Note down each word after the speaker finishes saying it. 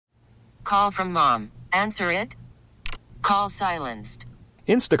Call from mom. Answer it. Call silenced.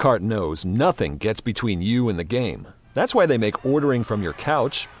 Instacart knows nothing gets between you and the game. That's why they make ordering from your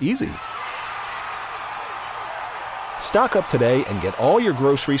couch easy. Stock up today and get all your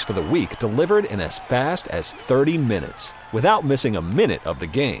groceries for the week delivered in as fast as 30 minutes without missing a minute of the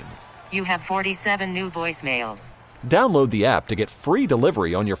game. You have 47 new voicemails. Download the app to get free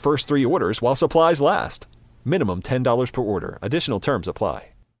delivery on your first 3 orders while supplies last. Minimum $10 per order. Additional terms apply.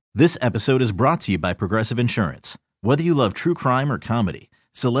 This episode is brought to you by Progressive Insurance. Whether you love true crime or comedy,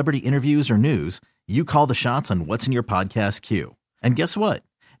 celebrity interviews or news, you call the shots on what's in your podcast queue. And guess what?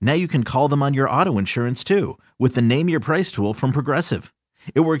 Now you can call them on your auto insurance too with the Name Your Price tool from Progressive.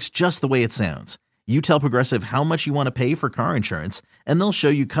 It works just the way it sounds. You tell Progressive how much you want to pay for car insurance, and they'll show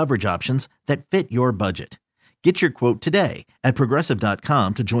you coverage options that fit your budget. Get your quote today at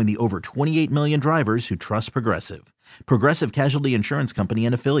Progressive.com to join the over 28 million drivers who trust Progressive. Progressive Casualty Insurance Company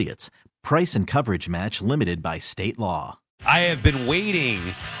and Affiliates. Price and coverage match limited by state law. I have been waiting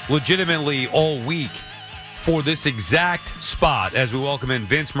legitimately all week for this exact spot as we welcome in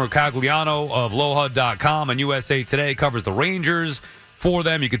Vince Mercogliano of Lohud.com, and USA Today covers the Rangers for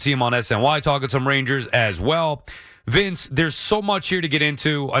them. You can see him on SNY talking some Rangers as well. Vince, there's so much here to get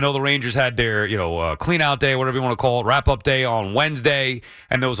into. I know the Rangers had their, clean out day, whatever you want to call it, wrap up day on Wednesday,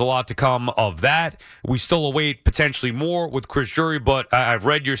 and there was a lot to come of that. We still await potentially more with Chris Drury, but I've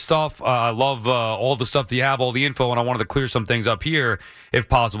read your stuff. I love all the stuff that you have, all the info, and I wanted to clear some things up here if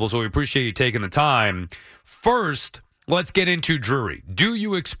possible, so we appreciate you taking the time. First, let's get into Drury. Do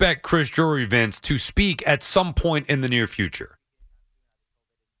you expect Chris Drury, Vince, to speak at some point in the near future?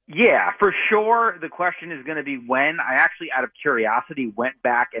 Yeah, for sure. The question is going to be when. I actually, out of curiosity, went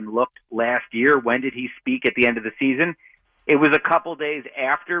back and looked last year. When did he speak at the end of the season? It was a couple days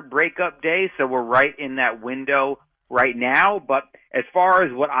after breakup day, so we're right in that window right now. But as far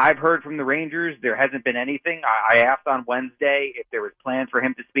as what I've heard from the Rangers, there hasn't been anything. I asked on Wednesday if there was plans for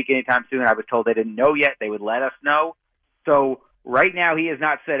him to speak anytime soon. I was told they didn't know yet. They would let us know. So right now he has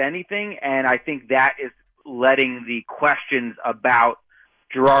not said anything, and I think that is letting the questions about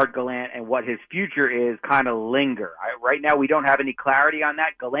Gerard Gallant and what his future is kind of linger. Right now we don't have any clarity on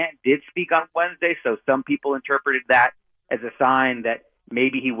that. Gallant did speak on Wednesday, so some people interpreted that as a sign that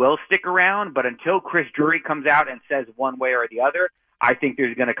maybe he will stick around. But until Chris Drury comes out and says one way or the other, I think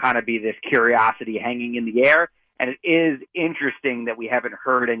there's going to kind of be this curiosity hanging in the air. And it is interesting that we haven't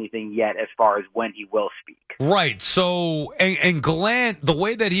heard anything yet as far as when he will speak. Right. So, and Gallant, the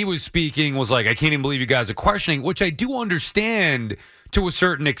way that he was speaking was like, I can't even believe you guys are questioning, which I do understand to a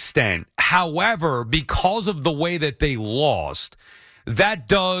certain extent. However, because of the way that they lost, that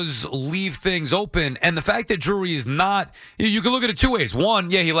does leave things open. And the fact that Drury is not, you can look at it two ways.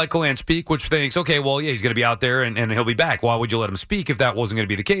 One, yeah, he let Gallant speak, which thinks, okay, well, yeah, he's going to be out there and he'll be back. Why would you let him speak if that wasn't going to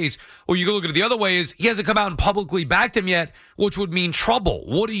be the case? Or you can look at it the other way is he hasn't come out and publicly backed him yet, which would mean trouble.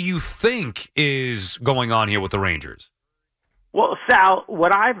 What do you think is going on here with the Rangers? Well, Sal,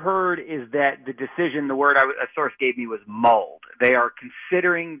 what I've heard is that the decision, the word a source gave me was mulled. They are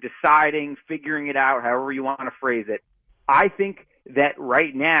considering, deciding, figuring it out, however you want to phrase it. I think that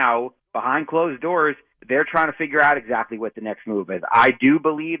right now, behind closed doors, they're trying to figure out exactly what the next move is. I do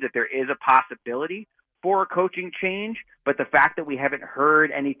believe that there is a possibility for a coaching change, but the fact that we haven't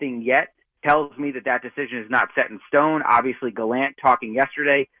heard anything yet tells me that that decision is not set in stone. Obviously, Gallant talking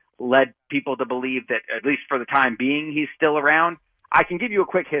yesterday led people to believe that, at least for the time being, he's still around. I can give you a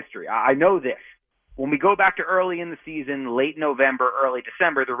quick history. I know this. When we go back to early in the season, late November, early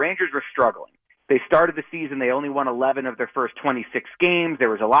December, the Rangers were struggling. They started the season, they only won 11 of their first 26 games. There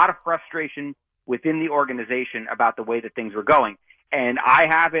was a lot of frustration within the organization about the way that things were going. And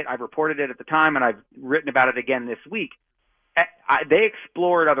I've reported it at the time, and I've written about it again this week. They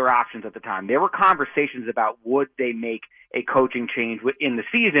explored other options at the time. There were conversations about would they make a coaching change in the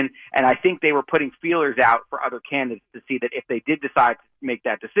season, and I think they were putting feelers out for other candidates to see that if they did decide to make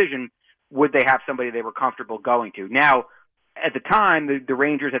that decision, would they have somebody they were comfortable going to. Now, at the time, the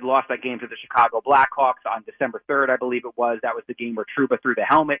Rangers had lost that game to the Chicago Blackhawks on December 3rd, I believe it was. That was the game where Trouba threw the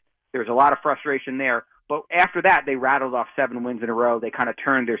helmet. There was a lot of frustration there. But after that, they rattled off 7 wins in a row. They kind of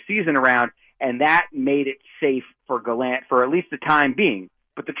turned their season around, and that made it safe for Gallant for at least the time being.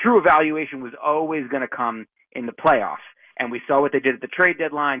 But the true evaluation was always going to come in the playoffs. And we saw what they did at the trade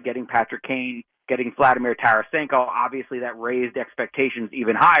deadline, getting Patrick Kane, getting Vladimir Tarasenko. Obviously, that raised expectations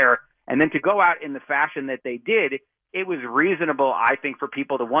even higher. And then to go out in the fashion that they did, it was reasonable, I think, for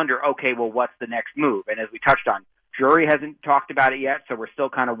people to wonder, okay, well, what's the next move? And as we touched on, Drury hasn't talked about it yet, so we're still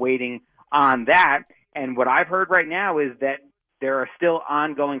kind of waiting on that. And what I've heard right now is that there are still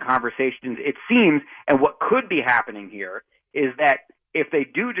ongoing conversations, it seems, and what could be happening here is that if they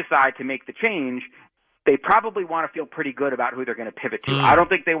do decide to make the change, they probably want to feel pretty good about who they're going to pivot to. I don't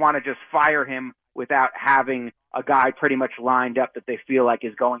think they want to just fire him without having a guy pretty much lined up that they feel like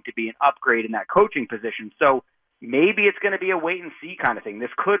is going to be an upgrade in that coaching position. So maybe it's going to be a wait and see kind of thing. This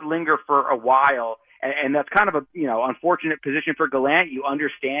could linger for a while, and that's kind of a unfortunate position for Gallant. You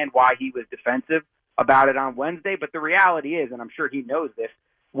understand why he was defensive about it on Wednesday, but the reality is, and I'm sure he knows this,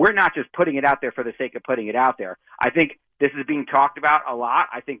 we're not just putting it out there for the sake of putting it out there. I think this is being talked about a lot.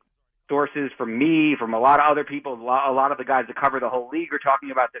 I think sources from me, from a lot of other people, a lot of the guys that cover the whole league are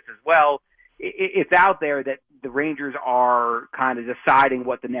talking about this as well. It's out there that the Rangers are kind of deciding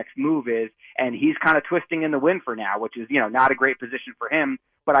what the next move is, and he's kind of twisting in the wind for now, which is, not a great position for him.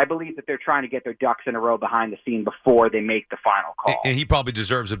 But I believe that they're trying to get their ducks in a row behind the scene before they make the final call. And he probably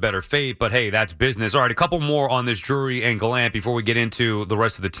deserves a better fate, but hey, that's business. All right, a couple more on this Drury and Gallant before we get into the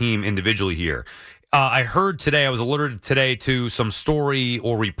rest of the team individually here. I heard today, I was alerted today to some story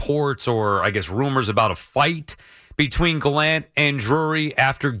or reports or I guess rumors about a fight between Gallant and Drury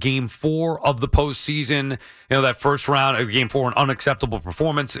after Game 4 of the postseason. That first round, Game 4, an unacceptable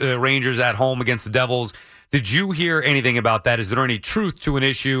performance, Rangers at home against the Devils. Did you hear anything about that? Is there any truth to an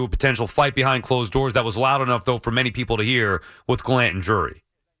issue, potential fight behind closed doors that was loud enough, though, for many people to hear with Gallant and Drury?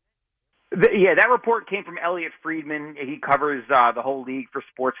 Yeah, that report came from Elliot Friedman. He covers the whole league for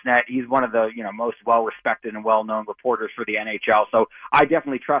Sportsnet. He's one of the most well-respected and well-known reporters for the NHL. So I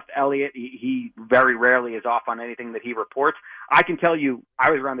definitely trust Elliot. He very rarely is off on anything that he reports. I can tell you,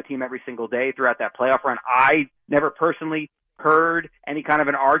 I was around the team every single day throughout that playoff run. I never personally heard any kind of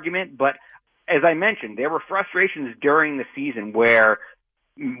an argument, but as I mentioned, there were frustrations during the season where,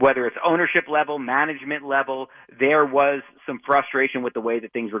 whether it's ownership level, management level, there was some frustration with the way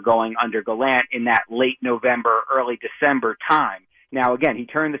that things were going under Gallant in that late November, early December time. Now, again, he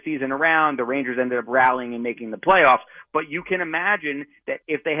turned the season around. The Rangers ended up rallying and making the playoffs. But you can imagine that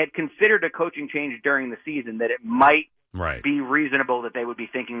if they had considered a coaching change during the season, that it might be reasonable that they would be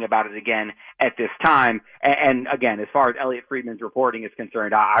thinking about it again at this time. And again, as far as Elliot Friedman's reporting is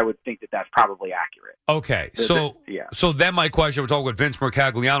concerned, I would think that that's probably accurate. Okay, so then my question, we're talking with Vince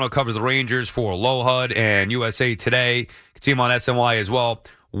Mercogliano, covers the Rangers for Lohud and USA Today. You can see him on SNY as well.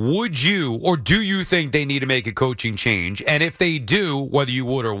 Would you, or do you think they need to make a coaching change? And if they do, whether you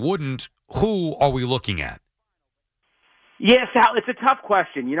would or wouldn't, who are we looking at? Yes, Sal, it's a tough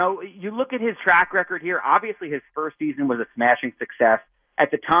question. You look at his track record here. Obviously, his first season was a smashing success.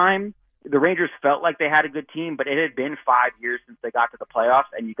 At the time, the Rangers felt like they had a good team, but it had been 5 years since they got to the playoffs,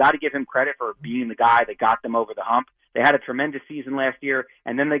 and you got to give him credit for being the guy that got them over the hump. They had a tremendous season last year,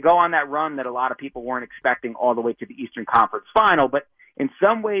 and then they go on that run that a lot of people weren't expecting all the way to the Eastern Conference Final. But in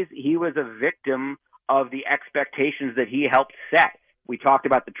some ways, he was a victim of the expectations that he helped set. We talked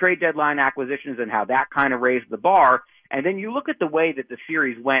about the trade deadline acquisitions and how that kind of raised the bar. And then you look at the way that the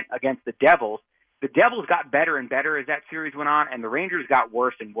series went against the Devils. The Devils got better and better as that series went on, and the Rangers got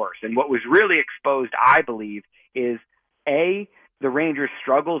worse and worse. And what was really exposed, I believe, is A, the Rangers'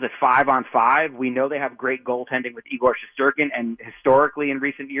 struggles at 5-on-5. We know they have great goaltending with Igor Shesterkin, and historically in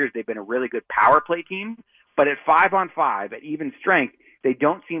recent years they've been a really good power play team. But at 5-on-5, at even strength, they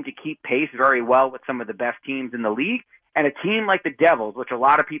don't seem to keep pace very well with some of the best teams in the league. And a team like the Devils, which a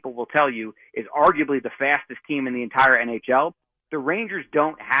lot of people will tell you is arguably the fastest team in the entire NHL, the Rangers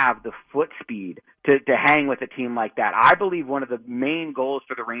don't have the foot speed to hang with a team like that. I believe one of the main goals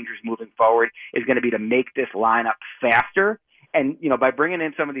for the Rangers moving forward is going to be to make this lineup faster. And, by bringing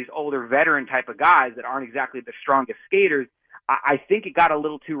in some of these older veteran type of guys that aren't exactly the strongest skaters, I think it got a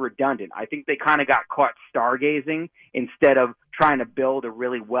little too redundant. I think they kind of got caught stargazing instead of trying to build a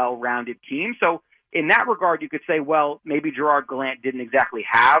really well-rounded team. So in that regard, you could say, well, maybe Gerard Gallant didn't exactly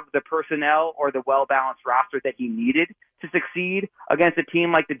have the personnel or the well-balanced roster that he needed to succeed against a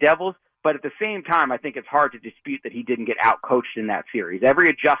team like the Devils. But at the same time, I think it's hard to dispute that he didn't get out-coached in that series. Every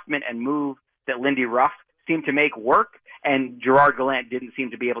adjustment and move that Lindy Ruff seemed to make work, and Gerard Gallant didn't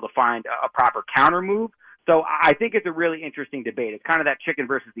seem to be able to find a proper counter move. So I think it's a really interesting debate. It's kind of that chicken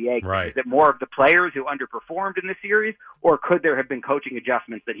versus the egg. Right. Is it more of the players who underperformed in the series, or could there have been coaching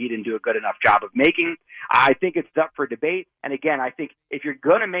adjustments that he didn't do a good enough job of making? I think it's up for debate. And again, I think if you're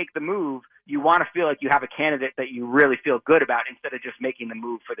going to make the move, you want to feel like you have a candidate that you really feel good about instead of just making the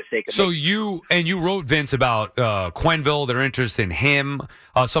move for the sake of it. So you wrote, Vince, about Quenneville, their interest in him,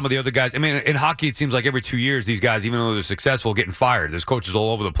 some of the other guys. I mean, in hockey, it seems like every 2 years, these guys, even though they're successful, getting fired. There's coaches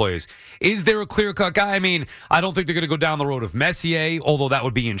all over the place. Is there a clear-cut guy? I mean, I don't think they're going to go down the road of Messier, although that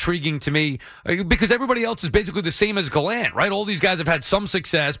would be intriguing to me, because everybody else is basically the same as Gallant, right? All these guys have had some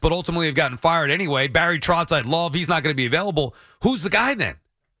success, but ultimately have gotten fired anyway. Barry Trotz, I'd love. He's not going to be available. Who's the guy then?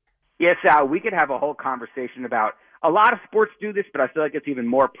 Yes, Sal, we could have a whole conversation about a lot of sports do this, but I feel like it's even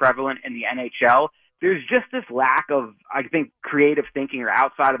more prevalent in the NHL. There's just this lack of, I think, creative thinking or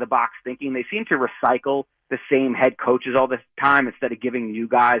outside of the box thinking. They seem to recycle the same head coaches all the time instead of giving new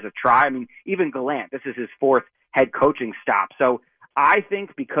guys a try. I mean, even Gallant, this is his fourth head coaching stop. So I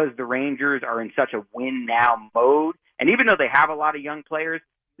think because the Rangers are in such a win-now mode, and even though they have a lot of young players,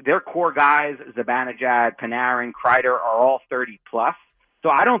 their core guys, Zibanejad, Panarin, Kreider, are all 30-plus. So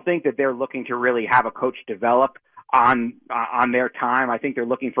I don't think that they're looking to really have a coach develop on their time. I think they're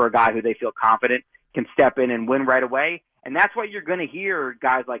looking for a guy who they feel confident can step in and win right away. And that's why you're going to hear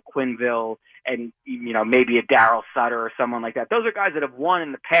guys like Quenneville and, maybe a Darryl Sutter or someone like that. Those are guys that have won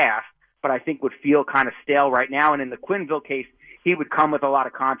in the past, but I think would feel kind of stale right now. And in the Quenneville case, he would come with a lot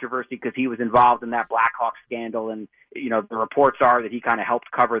of controversy because he was involved in that Blackhawks scandal. And, the reports are that he kind of helped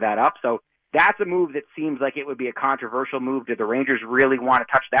cover that up. So that's a move that seems like it would be a controversial move. Do the Rangers really want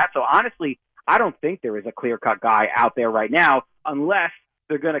to touch that? So honestly, I don't think there is a clear-cut guy out there right now unless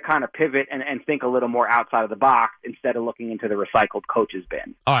they're going to kind of pivot and think a little more outside of the box instead of looking into the recycled coach's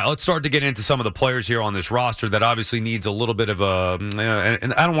bin. All right, let's start to get into some of the players here on this roster that obviously needs a little bit of a,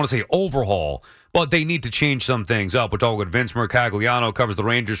 and I don't want to say overhaul, but they need to change some things up. We're talking with Vince Mercogliano, covers the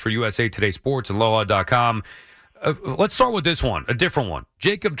Rangers for USA Today Sports and Lohud.com. Let's start with this one, a different one.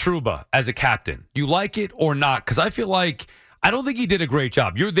 Jacob Trouba as a captain. You like it or not? Because I feel like I don't think he did a great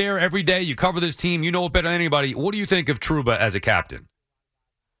job. You're there every day. You cover this team. You know it better than anybody. What do you think of Trouba as a captain?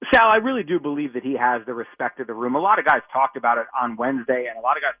 Sal, I really do believe that he has the respect of the room. A lot of guys talked about it on Wednesday, and a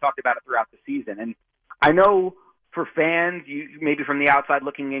lot of guys talked about it throughout the season. And I know for fans, maybe from the outside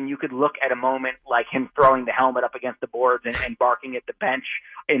looking in, you could look at a moment like him throwing the helmet up against the boards and barking at the bench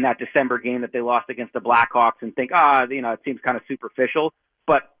in that December game that they lost against the Blackhawks and think, it seems kind of superficial.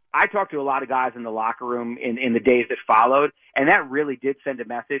 But I talked to a lot of guys in the locker room in the days that followed, and that really did send a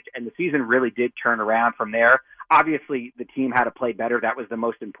message, and the season really did turn around from there. Obviously, the team had to play better. That was the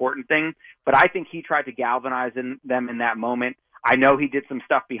most important thing. But I think he tried to galvanize them in that moment. I know he did some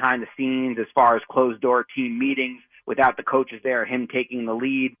stuff behind the scenes as far as closed-door team meetings without the coaches there, him taking the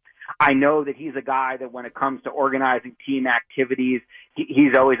lead. I know that he's a guy that when it comes to organizing team activities,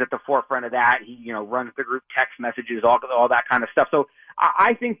 he's always at the forefront of that. He, runs the group text messages, all that kind of stuff. So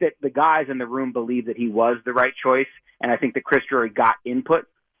I think that the guys in the room believe that he was the right choice, and I think that Chris Drury got input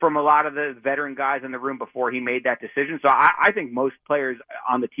from a lot of the veteran guys in the room before he made that decision. So I think most players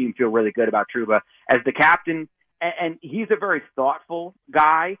on the team feel really good about Trouba as the captain. And he's a very thoughtful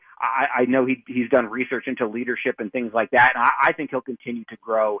guy. I know he's done research into leadership and things like that. And I think he'll continue to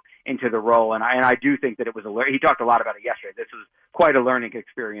grow into the role. And I do think that it was he talked a lot about it yesterday. This was quite a learning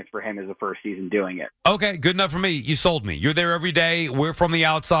experience for him as the first season doing it. Okay, good enough for me. You sold me. You're there every day. We're from the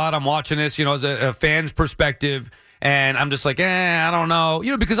outside. I'm watching this, as a fan's perspective. And I'm just like, I don't know.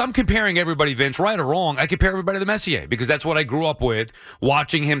 Because I'm comparing everybody, Vince, right or wrong. I compare everybody to Messier because that's what I grew up with,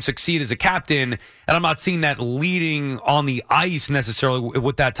 watching him succeed as a captain. And I'm not seeing that leading on the ice necessarily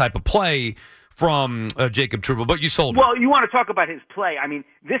with that type of play from Jacob Trouba. But you sold me. Well, you want to talk about his play. I mean,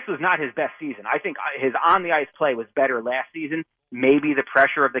 this was not his best season. I think his on-the-ice play was better last season. Maybe the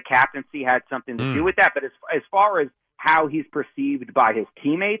pressure of the captaincy had something to do with that. But as far as how he's perceived by his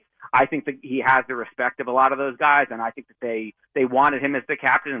teammates, I think that he has the respect of a lot of those guys, and I think that they wanted him as the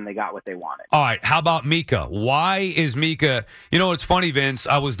captain, and they got what they wanted. All right, how about Mika? Why is Mika – it's funny, Vince.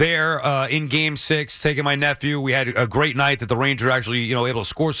 I was there in Game 6 taking my nephew. We had a great night that the Rangers actually, able to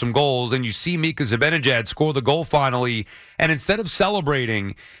score some goals, and you see Mika Zibanejad score the goal finally, and instead of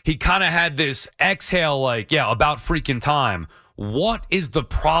celebrating, he kind of had this exhale about freaking time. What is the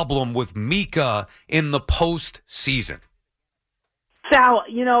problem with Mika in the postseason? Sal,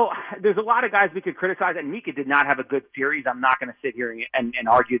 there's a lot of guys we could criticize, and Mika did not have a good series. I'm not going to sit here and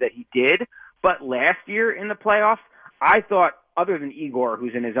argue that he did. But last year in the playoffs, I thought, other than Igor,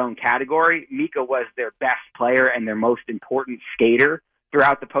 who's in his own category, Mika was their best player and their most important skater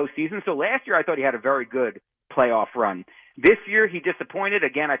throughout the postseason. So last year, I thought he had a very good playoff run. This year, he disappointed.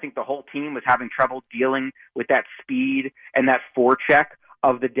 Again, I think the whole team was having trouble dealing with that speed and that forecheck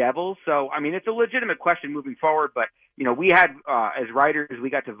of the Devils. So, I mean, it's a legitimate question moving forward, but, we had, as writers, we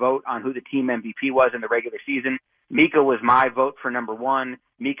got to vote on who the team MVP was in the regular season. Mika was my vote for number one.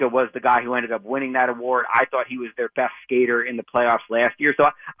 Mika was the guy who ended up winning that award. I thought he was their best skater in the playoffs last year. So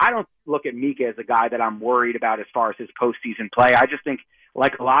I don't look at Mika as a guy that I'm worried about as far as his postseason play. I just think,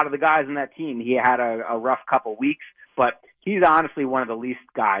 like a lot of the guys in that team, he had a rough couple weeks, but he's honestly one of the least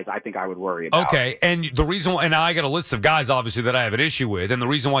guys I think I would worry about. Okay, and the reason why, and I got a list of guys, obviously, that I have an issue with, and the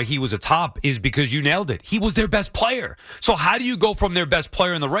reason why he was a top is because you nailed it. He was their best player. So how do you go from their best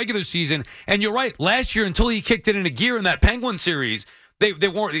player in the regular season? And you're right, last year, until he kicked it into gear in that Penguin series, They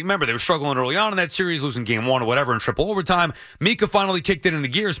weren't. Remember, they were struggling early on in that series, losing game 1 or whatever in triple overtime. Mika finally kicked it into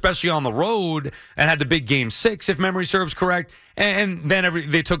gear, especially on the road, and had the big game 6, if memory serves correct. And then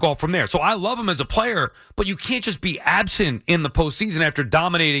they took off from there. So I love him as a player, but you can't just be absent in the postseason after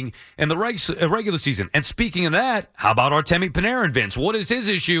dominating in the regular season. And speaking of that, how about Artemi Panarin, Vince? What is his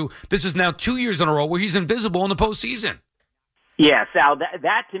issue? This is now 2 years in a row where he's invisible in the postseason. Yeah, Sal,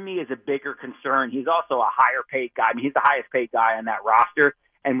 that to me is a bigger concern. He's also a higher paid guy. I mean, he's the highest paid guy on that roster.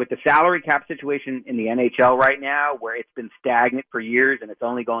 And with the salary cap situation in the NHL right now, where it's been stagnant for years and it's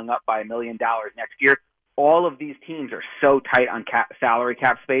only going up by $1 million next year, all of these teams are so tight on salary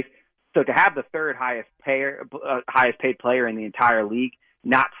cap space. So to have the third highest paid player in the entire league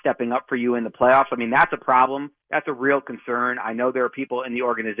not stepping up for you in the playoffs, I mean, that's a problem. That's a real concern. I know there are people in the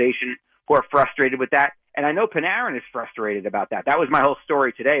organization who are frustrated with that. And I know Panarin is frustrated about that. That was my whole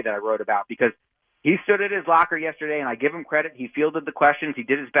story today that I wrote about, because he stood at his locker yesterday, and I give him credit. He fielded the questions. He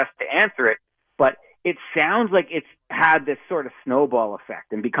did his best to answer it. But it sounds like it's had this sort of snowball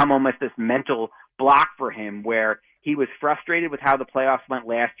effect and become almost this mental block for him, where he was frustrated with how the playoffs went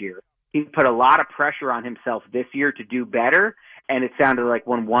last year. He put a lot of pressure on himself this year to do better, and it sounded like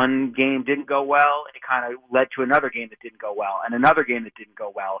when one game didn't go well, it kind of led to another game that didn't go well, and another game that didn't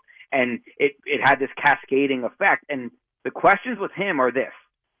go well, and it had this cascading effect. And the questions with him are this.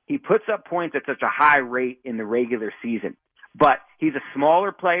 He puts up points at such a high rate in the regular season, but he's a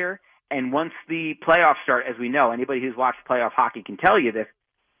smaller player, and once the playoffs start, as we know, anybody who's watched playoff hockey can tell you this,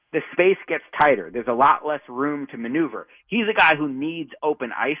 the space gets tighter. There's a lot less room to maneuver. He's a guy who needs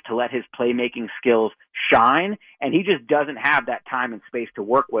open ice to let his playmaking skills shine, and he just doesn't have that time and space to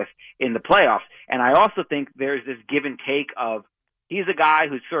work with in the playoffs. And I also think there's this give and take of, he's a guy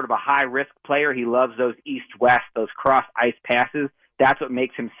who's sort of a high-risk player. He loves those east-west, those cross-ice passes. That's what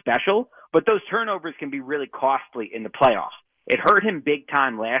makes him special. But those turnovers can be really costly in the playoffs. It hurt him big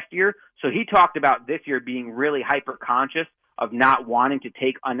time last year, so he talked about this year being really hyper-conscious of not wanting to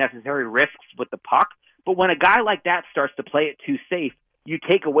take unnecessary risks with the puck. But when a guy like that starts to play it too safe, you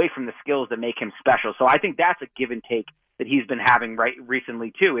take away from the skills that make him special. So I think that's a give and take that he's been having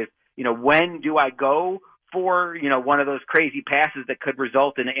recently too, is, when do I go for, one of those crazy passes that could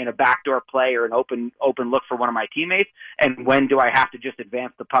result in a backdoor play or an open look for one of my teammates? And when do I have to just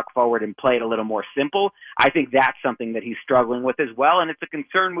advance the puck forward and play it a little more simple? I think that's something that he's struggling with as well. And it's a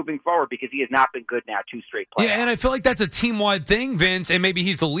concern moving forward because he has not been good now 2 straight playoffs. Yeah, and I feel like that's a team-wide thing, Vince, and maybe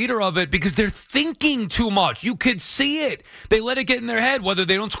he's the leader of it because they're thinking too much. You could see it. They let it get in their head, whether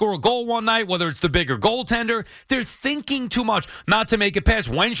they don't score a goal one night, whether it's the bigger goaltender. They're thinking too much not to make a pass.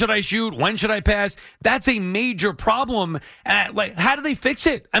 When should I shoot? When should I pass? That's a major problem. How do they fix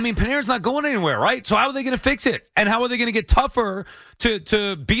it? I mean, Panarin's not going anywhere, right? So how are they going to fix it? And how are they going to get tougher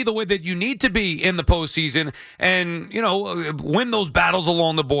to be the way that you need to be in the postseason and, win those battles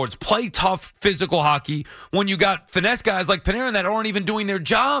along the boards, play tough physical hockey when you got finesse guys like Panarin that aren't even doing their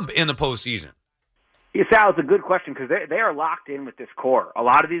job in the postseason? Yeah, Sal, it's a good question because they are locked in with this core. A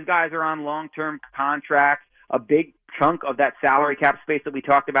lot of these guys are on long-term contracts. A big chunk of that salary cap space that we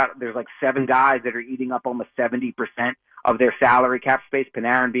talked about, there's like 7 guys that are eating up almost 70% of their salary cap space,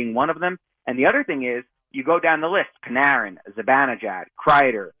 Panarin being one of them. And the other thing is, you go down the list, Panarin, Zibanejad,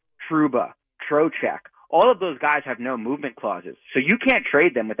 Kreider, Trouba, Trocheck, all of those guys have no movement clauses. So you can't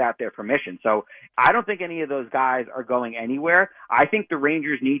trade them without their permission. So I don't think any of those guys are going anywhere. I think the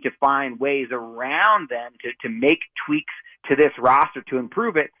Rangers need to find ways around them to make tweaks to this roster to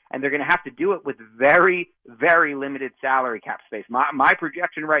improve it, and they're going to have to do it with very, very limited salary cap space. My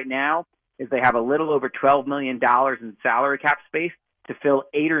projection right now is they have a little over $12 million in salary cap space to fill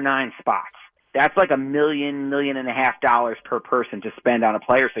 8 or 9 spots. That's like $1 million, $1.5 million per person to spend on a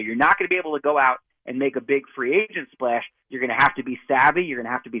player. So you're not going to be able to go out and make a big free agent splash. You're going to have to be savvy. You're going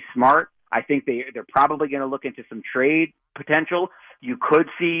to have to be smart. I think they're probably going to look into some trade potential. You could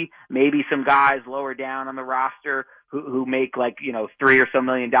see maybe some guys lower down on the roster who make $3 or so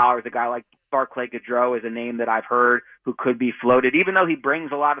million. A guy like Barclay Gaudreau is a name that I've heard who could be floated, even though he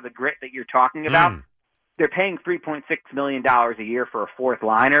brings a lot of the grit that you're talking about. They're paying $3.6 million a year for a fourth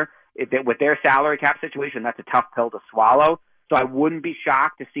liner. With their salary cap situation, that's a tough pill to swallow. So I wouldn't be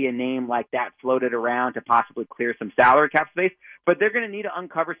shocked to see a name like that floated around to possibly clear some salary cap space. But they're going to need to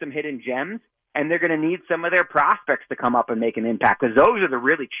uncover some hidden gems, and they're going to need some of their prospects to come up and make an impact, because those are the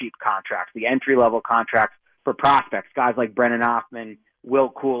really cheap contracts, the entry-level contracts for prospects, guys like Brennan Hoffman, Will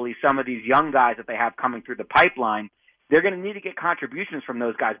Cooley, some of these young guys that they have coming through the pipeline. They're going to need to get contributions from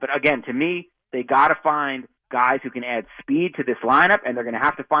those guys. But again, to me, they got to find guys who can add speed to this lineup, and they're going to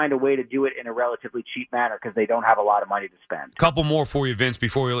have to find a way to do it in a relatively cheap manner because they don't have a lot of money to spend. Couple more for you, Vince,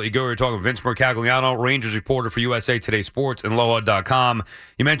 before we let you go. You're talking with Vince Mercogliano, Rangers reporter for USA Today Sports and Lohud.com.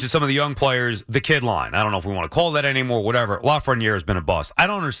 You mentioned some of the young players, the kid line. I don't know if we want to call that anymore, whatever. Lafreniere has been a bust. I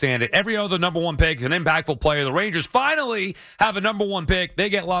don't understand it. Every other number one pick is an impactful player. The Rangers finally have a number one pick. They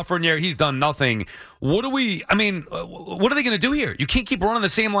get Lafreniere. He's done nothing. What are they going to do here? You can't keep running the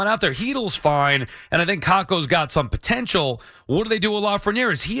same line out there. Heedle's fine, and I think Kakko's got some potential. What do they do with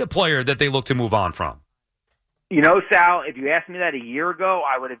Lafreniere? Is he a player that they look to move on from? You know, Sal, if you asked me that a year ago,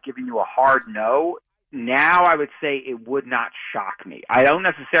 I would have given you a hard no. Now I would say it would not shock me. I don't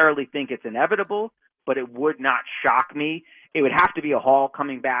necessarily think it's inevitable, but it would not shock me. It would have to be a Hall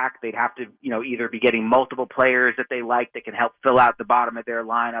coming back. They'd have to, either be getting multiple players that they like that can help fill out the bottom of their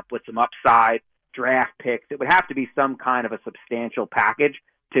lineup with some upside, draft picks. It would have to be some kind of a substantial package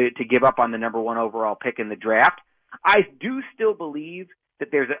to give up on the number one overall pick in the draft. I do still believe that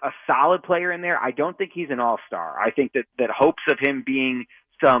there's a solid player in there. I don't think he's an all-star. I think that hopes of him being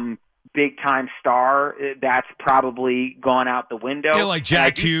some big-time star, that's probably gone out the window. Yeah, like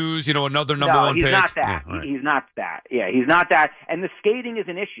Jack Hughes, another number one pick. No, he's not that. Yeah, right. He's not that. Yeah, he's not that. And the skating is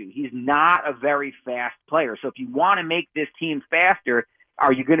an issue. He's not a very fast player. So if you want to make this team faster,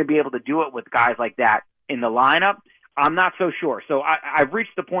 are you going to be able to do it with guys like that in the lineup? I'm not so sure. So I've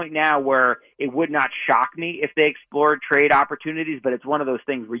reached the point now where it would not shock me if they explored trade opportunities, but it's one of those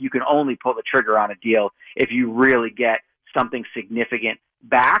things where you can only pull the trigger on a deal if you really get something significant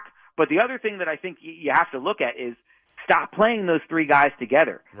back. But the other thing that I think you have to look at is stop playing those three guys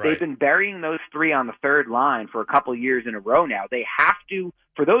together. Right. They've been burying those three on the third line for a couple of years in a row now. They have to,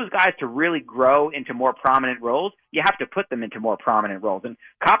 for those guys to really grow into more prominent roles, you have to put them into more prominent roles. And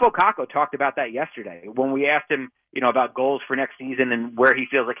Kakko talked about that yesterday. When we asked him, about goals for next season and where he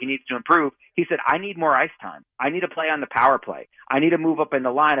feels like he needs to improve, he said, I need more ice time. I need to play on the power play. I need to move up in the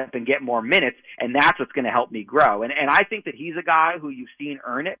lineup and get more minutes, and that's what's going to help me grow. And I think that he's a guy who you've seen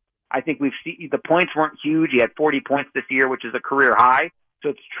earn it. I think we've seen the points weren't huge. He had 40 points this year, which is a career high, so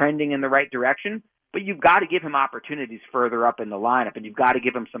it's trending in the right direction. But you've got to give him opportunities further up in the lineup, and you've got to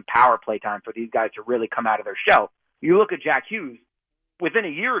give him some power play time for these guys to really come out of their shell. You look at Jack Hughes, within a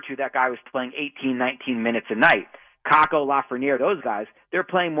year or two, that guy was playing 18, 19 minutes a night. Kakko, Lafreniere, those guys, they're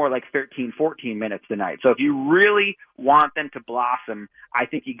playing more like 13, 14 minutes a night. So if you really want them to blossom, I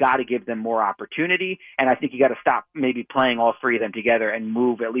think you got to give them more opportunity, and I think you got to stop maybe playing all three of them together and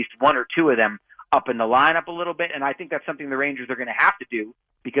move at least one or two of them up in the lineup a little bit. And I think that's something the Rangers are going to have to do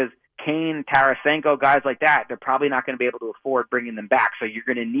because Kane, Tarasenko, guys like that, they're probably not going to be able to afford bringing them back. So you're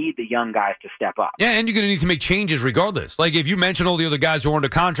going to need the young guys to step up. Yeah, and you're going to need to make changes regardless. Like if you mention all the other guys who are under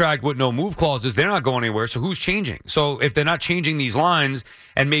contract with no move clauses, they're not going anywhere. So who's changing? So if they're not changing these lines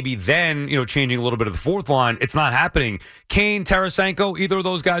and maybe then, changing a little bit of the fourth line, it's not happening. Kane, Tarasenko, either of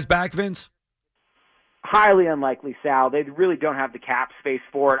those guys back, Vince? Highly unlikely, Sal. They really don't have the cap space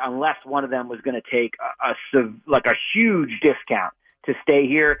for it unless one of them was going to take a huge discount to stay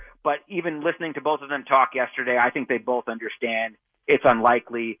here. But even listening to both of them talk yesterday, I think they both understand it's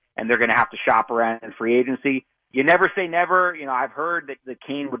unlikely and they're going to have to shop around in free agency. You never say never. I've heard that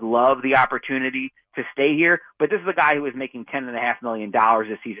Kane would love the opportunity to stay here, but this is a guy who is making $10.5 million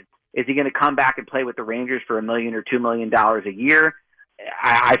this season. Is he going to come back and play with the Rangers for $1 million or $2 million a year?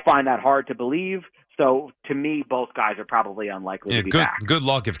 I find that hard to believe. So to me, both guys are probably unlikely to be back. Good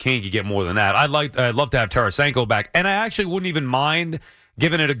luck if Kane could get more than that. I'd love to have Tarasenko back, and I actually wouldn't even mind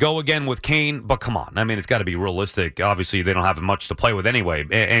giving it a go again with Kane. But come on, I mean, it's got to be realistic. Obviously, they don't have much to play with anyway,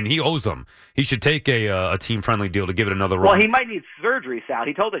 and he owes them. He should take a team-friendly deal to give it another run. Well, he might need surgery, Sal.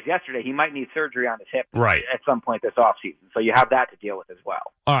 He told us yesterday he might need surgery on his hip at some point this offseason. So you have that to deal with as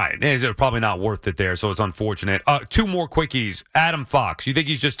well. All right. It's probably not worth it there, so it's unfortunate. Two more quickies. Adam Fox, you think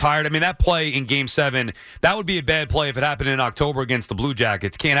he's just tired? I mean, that play in Game 7, that would be a bad play if it happened in October against the Blue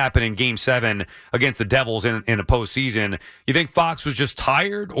Jackets. Can't happen in Game 7 against the Devils in a postseason. You think Fox was just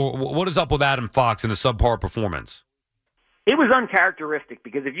tired, or what is up with Adam Fox in a subpar performance? It was uncharacteristic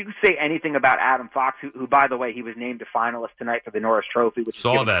because if you could say anything about Adam Fox, who by the way, he was named a finalist tonight for the Norris Trophy, which is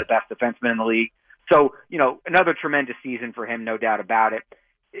the best defenseman in the league. So, another tremendous season for him, no doubt about it.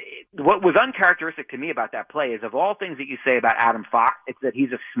 What was uncharacteristic to me about that play is of all things that you say about Adam Fox, it's that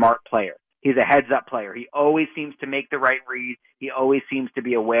he's a smart player. He's a heads-up player. He always seems to make the right read. He always seems to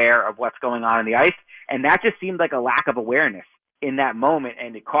be aware of what's going on in the ice. And that just seemed like a lack of awareness in that moment,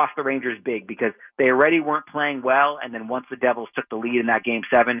 and it cost the Rangers big because they already weren't playing well, and then once the Devils took the lead in that Game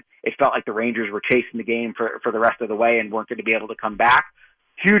 7, it felt like the Rangers were chasing the game for the rest of the way and weren't going to be able to come back.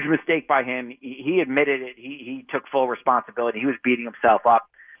 Huge mistake by him. He admitted it. He took full responsibility. He was beating himself up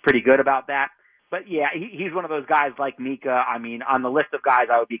pretty good about that. But yeah, he's one of those guys like Mika. I mean, on the list of guys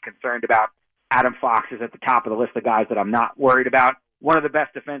I would be concerned about, Adam Fox is at the top of the list of guys that I'm not worried about. One of the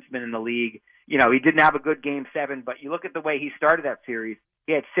best defensemen in the league. You know, he didn't have a good Game 7, but you look at the way he started that series,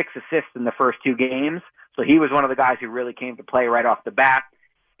 he had 6 assists in the first 2 games. So he was one of the guys who really came to play right off the bat.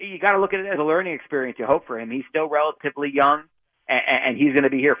 You got to look at it as a learning experience. You hope for him. He's still relatively young, and he's going to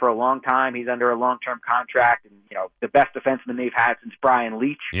be here for a long time. He's under a long-term contract, and you know, the best defenseman they've had since Brian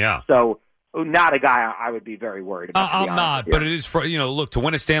Leach. Yeah. So not a guy I would be very worried about. I'm not, but it is for, you know, look, to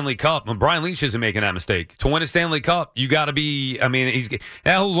win a Stanley Cup, and Brian Leach isn't making that mistake. To win a Stanley Cup, you got to be, I mean,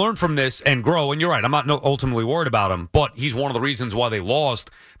 he'll learn from this and grow. And you're right, I'm not ultimately worried about him, but he's one of the reasons why they lost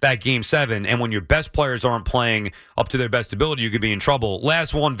that Game 7. And when your best players aren't playing up to their best ability, you could be in trouble.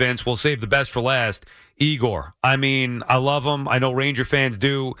 Last one, Vince, we'll save the best for last. Igor. I mean, I love him. I know Ranger fans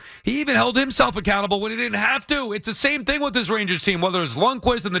do. He even held himself accountable when he didn't have to. It's the same thing with this Rangers team, whether it's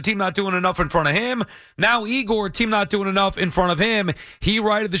Lundqvist and the team not doing enough in front of him. Now Igor, team not doing enough in front of him. He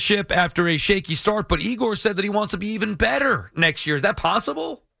righted the ship after a shaky start, but Igor said that he wants to be even better next year. Is that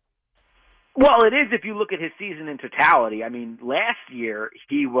possible? Well, it is if you look at his season in totality. I mean, last year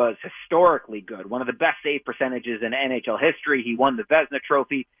he was historically good, one of the best save percentages in NHL history. He won the Vezina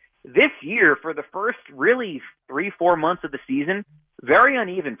Trophy. This year, for the first really 3-4 months of the season, very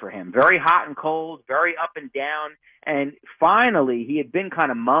uneven for him, very hot and cold, very up and down. And finally, he had been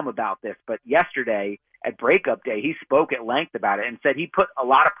kind of mum about this, but yesterday at breakup day, he spoke at length about it and said he put a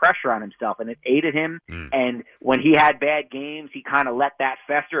lot of pressure on himself and it aided him. And when he had bad games, he kind of let that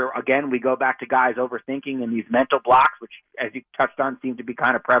fester. Again, we go back to guys overthinking and these mental blocks, which, as you touched on, seem to be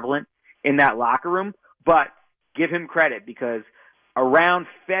kind of prevalent in that locker room. But give him credit, because around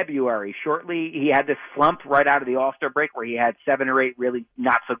February, shortly, he had this slump right out of the All-Star break where he had 7 or 8 really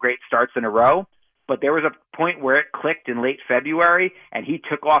not so great starts in a row. But there was a point where it clicked in late February, and he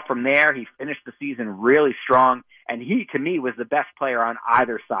took off from there. He finished the season really strong, and he, to me, was the best player on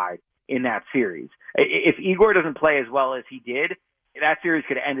either side in that series. If Igor doesn't play as well as he did, that series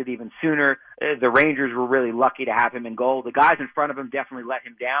could have ended even sooner. The Rangers were really lucky to have him in goal. The guys in front of him definitely let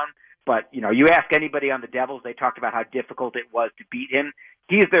him down. But, you know, you ask anybody on the Devils, they talked about how difficult it was to beat him.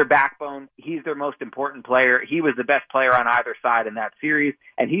 He's their backbone. He's their most important player. He was the best player on either side in that series,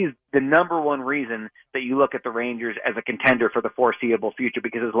 and he's the number one reason that you look at the Rangers as a contender for the foreseeable future,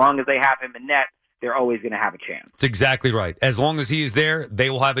 because as long as they have him in net, they're always going to have a chance. That's exactly right. As long as he is there, they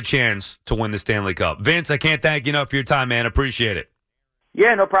will have a chance to win the Stanley Cup. Vince, I can't thank you enough for your time, man. Appreciate it.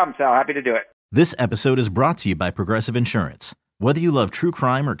 Yeah, no problem, Sal. Happy to do it. This episode is brought to you by Progressive Insurance. Whether you love true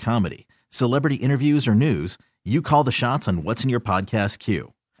crime or comedy, celebrity interviews or news, you call the shots on what's in your podcast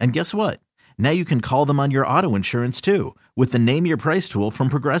queue. And guess what? Now you can call them on your auto insurance too with the Name Your Price tool from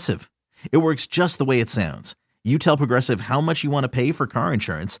Progressive. It works just the way it sounds. You tell Progressive how much you want to pay for car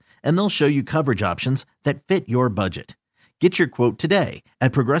insurance, and they'll show you coverage options that fit your budget. Get your quote today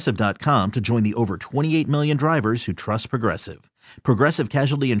at Progressive.com to join the over 28 million drivers who trust Progressive. Progressive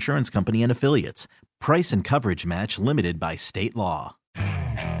Casualty Insurance Company and Affiliates. Price and coverage match limited by state law.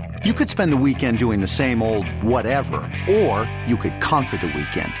 You could spend the weekend doing the same old whatever, or you could conquer the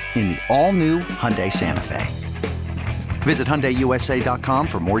weekend in the all-new Hyundai Santa Fe. Visit HyundaiUSA.com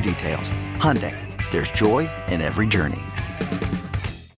for more details. Hyundai, there's joy in every journey.